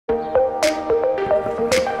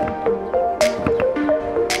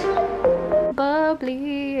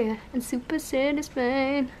and super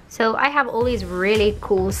satisfying. So I have all these really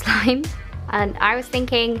cool slimes, and I was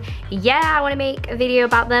thinking, yeah, I want to make a video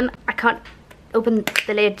about them. I can't open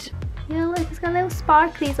the lid. You know, like it's got little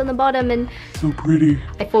sparklies on the bottom, and so pretty.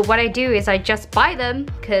 I thought what I do is I just buy them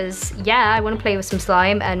because, yeah, I want to play with some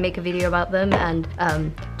slime and make a video about them, and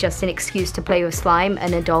just an excuse to play with slime,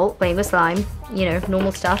 an adult playing with slime, you know,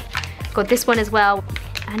 normal stuff. Got this one as well,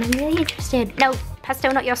 and I'm really interested. No,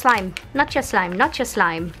 Pesto, not your slime. Not your slime, not your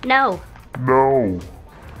slime. No. No.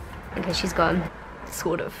 Okay, she's gone,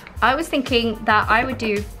 sort of. I was thinking that I would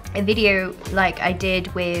do a video like I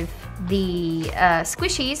did with the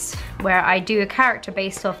squishies, where I do a character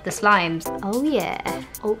based off the slimes. Oh yeah,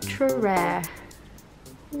 ultra rare.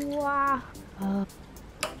 Wow.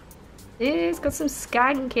 It's got some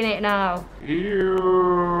skank in it now.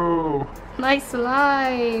 Ew. Nice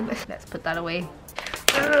slime. Let's put that away.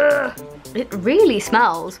 Ugh. It really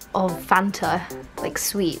smells of Fanta, like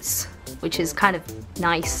sweets, which is kind of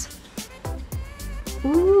nice.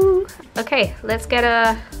 Ooh. Okay, let's get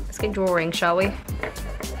drawing, shall we?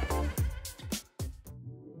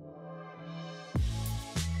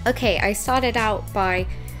 Okay, I started out by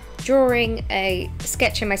drawing a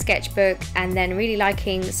sketch in my sketchbook and then really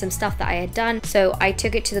liking some stuff that I had done. So I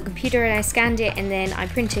took it to the computer and I scanned it, and then I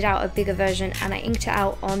printed out a bigger version and I inked it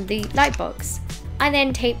out on the light box. I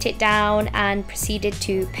then taped it down and proceeded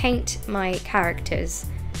to paint my characters.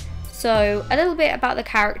 So a little bit about the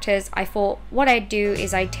characters. I thought what I'd do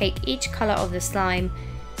is I'd take each color of the slime.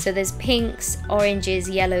 So there's pinks, oranges,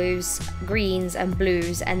 yellows, greens and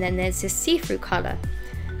blues, and then there's this see-through color.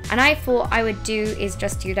 And I thought I would do is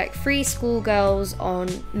just do like 3 schoolgirls on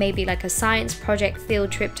maybe like a science project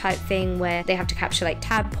field trip type thing, where they have to capture like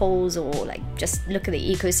tadpoles or like just look at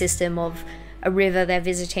the ecosystem of a river they're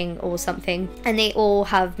visiting or something. And they all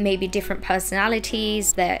have maybe different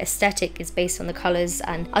personalities. Their aesthetic is based on the colors,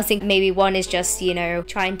 and I think maybe one is just, you know,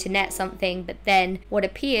 trying to net something, but then what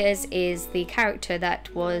appears is the character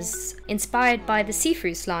that was inspired by the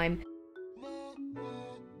see-through slime.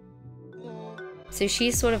 So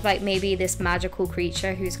she's sort of like maybe this magical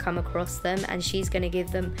creature who's come across them, and she's gonna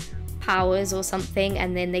give them powers or something,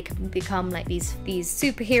 and then they can become like these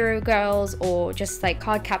superhero girls, or just like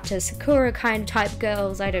Cardcaptor Sakura kind of type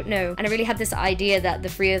girls, I don't know. And I really had this idea that the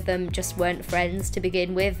 3 of them just weren't friends to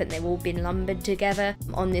begin with, and they've all been lumbered together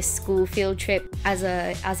on this school field trip as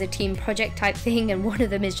a team project type thing, and one of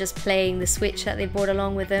them is just playing the Switch that they brought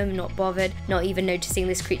along with them, not bothered, not even noticing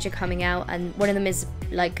this creature coming out. And one of them is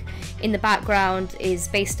like in the background is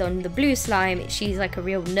based on the blue slime. She's like a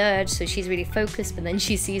real nerd, so she's really focused, but then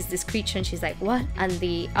she sees this creature and she's like, what? And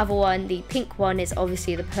the other one, the pink one, is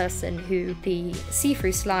obviously the person who the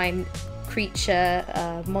see-through slime creature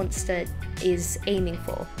monster is aiming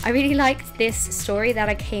for. I really liked this story that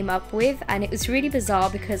I came up with, and it was really bizarre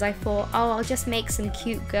because I thought, oh, I'll just make some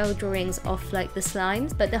cute girl drawings off like the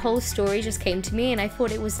slimes, but the whole story just came to me and I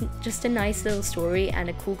thought it was just a nice little story and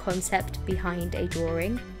a cool concept behind a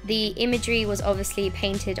drawing. The imagery was obviously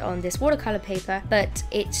painted on this watercolor paper, but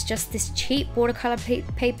it's just this cheap watercolor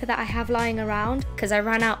paper that I have lying around because I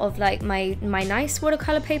ran out of like my nice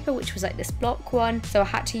watercolor paper, which was like this block one, so I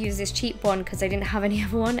had to use this cheap one because I didn't have any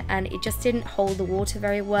other one, and it just didn't hold the water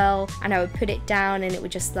very well, and I would put it down and it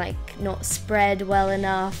would just like not spread well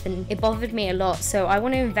enough, and it bothered me a lot. So I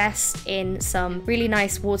want to invest in some really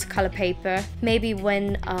nice watercolor paper, maybe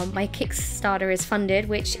when my Kickstarter is funded,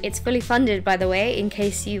 which it's fully funded by the way, in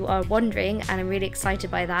case you are wondering, and I'm really excited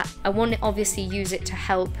by that. I want to obviously use it to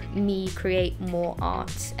help me create more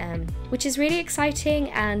art, which is really exciting.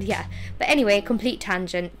 And yeah, but anyway, complete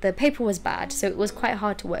tangent. The paper was bad, so it was quite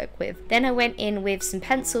hard to work with. Then I went in with some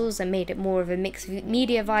pencils and made it more of a mixed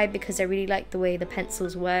media vibe because I really liked the way the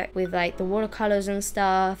pencils work with like the watercolors and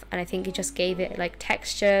stuff, and I think it just gave it like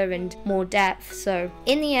texture and more depth. So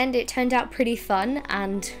in the end it turned out pretty fun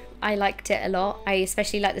and I liked it a lot. I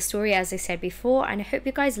especially like the story, as I said before, and I hope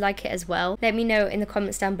you guys like it as well. Let me know in the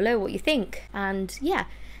comments down below what you think. And yeah,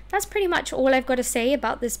 that's pretty much all I've got to say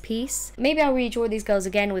about this piece. Maybe I'll redraw these girls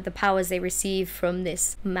again with the powers they receive from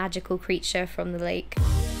this magical creature from the lake.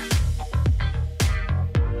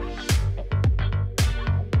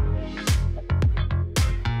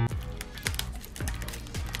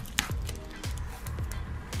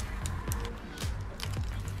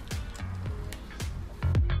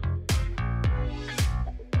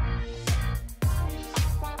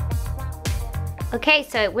 Okay,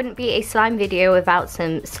 so it wouldn't be a slime video without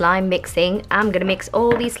some slime mixing. I'm gonna mix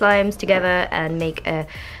all these slimes together and make a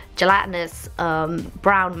gelatinous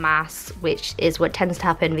brown mass, which is what tends to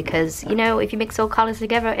happen because, you know, if you mix all colors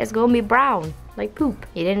together, it's gonna be brown, like poop.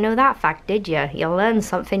 You didn't know that fact, did you? You'll learn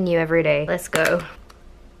something new every day. Let's go.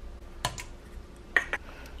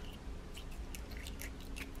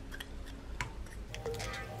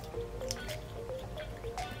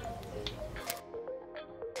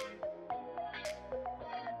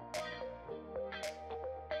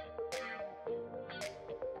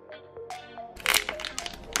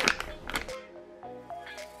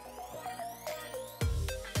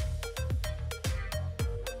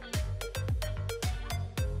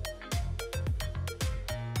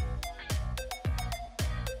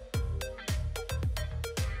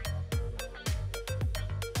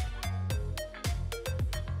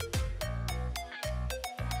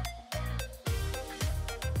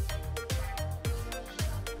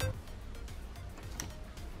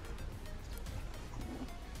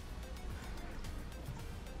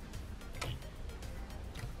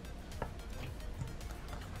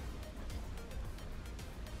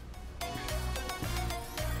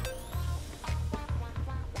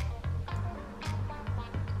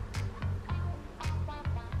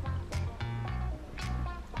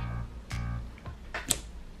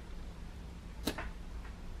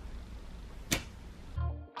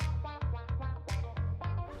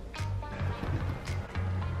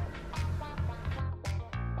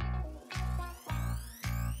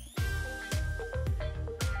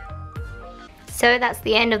 So that's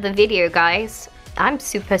the end of the video, guys. I'm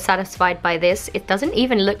super satisfied by this. It doesn't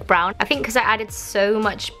even look brown. I think because I added so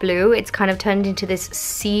much blue, it's kind of turned into this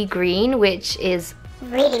sea green, which is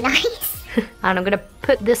really nice. And I'm gonna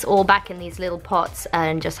put this all back in these little pots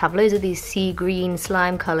and just have loads of these sea green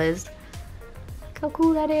slime colors. Look how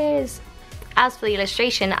cool that is. As for the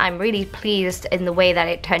illustration, I'm really pleased in the way that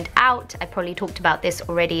it turned out. I probably talked about this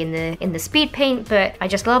already in the speed paint, but I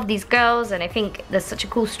just love these girls and I think there's such a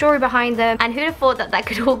cool story behind them. And who'd have thought that that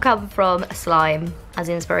could all come from slime as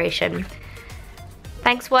inspiration.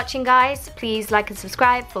 Thanks for watching, guys. Please like and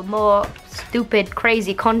subscribe for more stupid,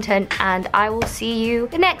 crazy content, and I will see you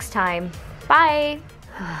the next time. Bye.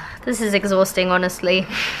 This is exhausting, honestly.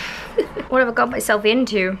 What have I got myself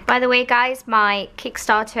into? By the way, guys, my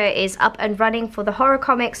Kickstarter is up and running for the horror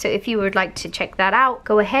comic, so if you would like to check that out,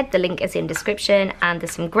 go ahead. The link is in description, and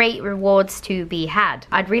there's some great rewards to be had.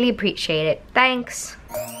 I'd really appreciate it. Thanks.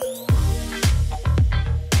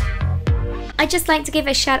 I'd just like to give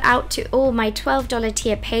a shout out to all my $12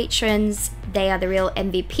 tier patrons. They are the real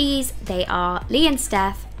MVPs. They are Lee and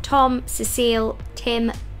Steph, Tom, Cecile,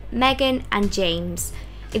 Tim, Megan, and James.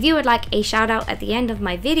 If you would like a shout out at the end of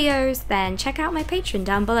my videos, then check out my Patreon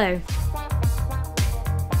down below.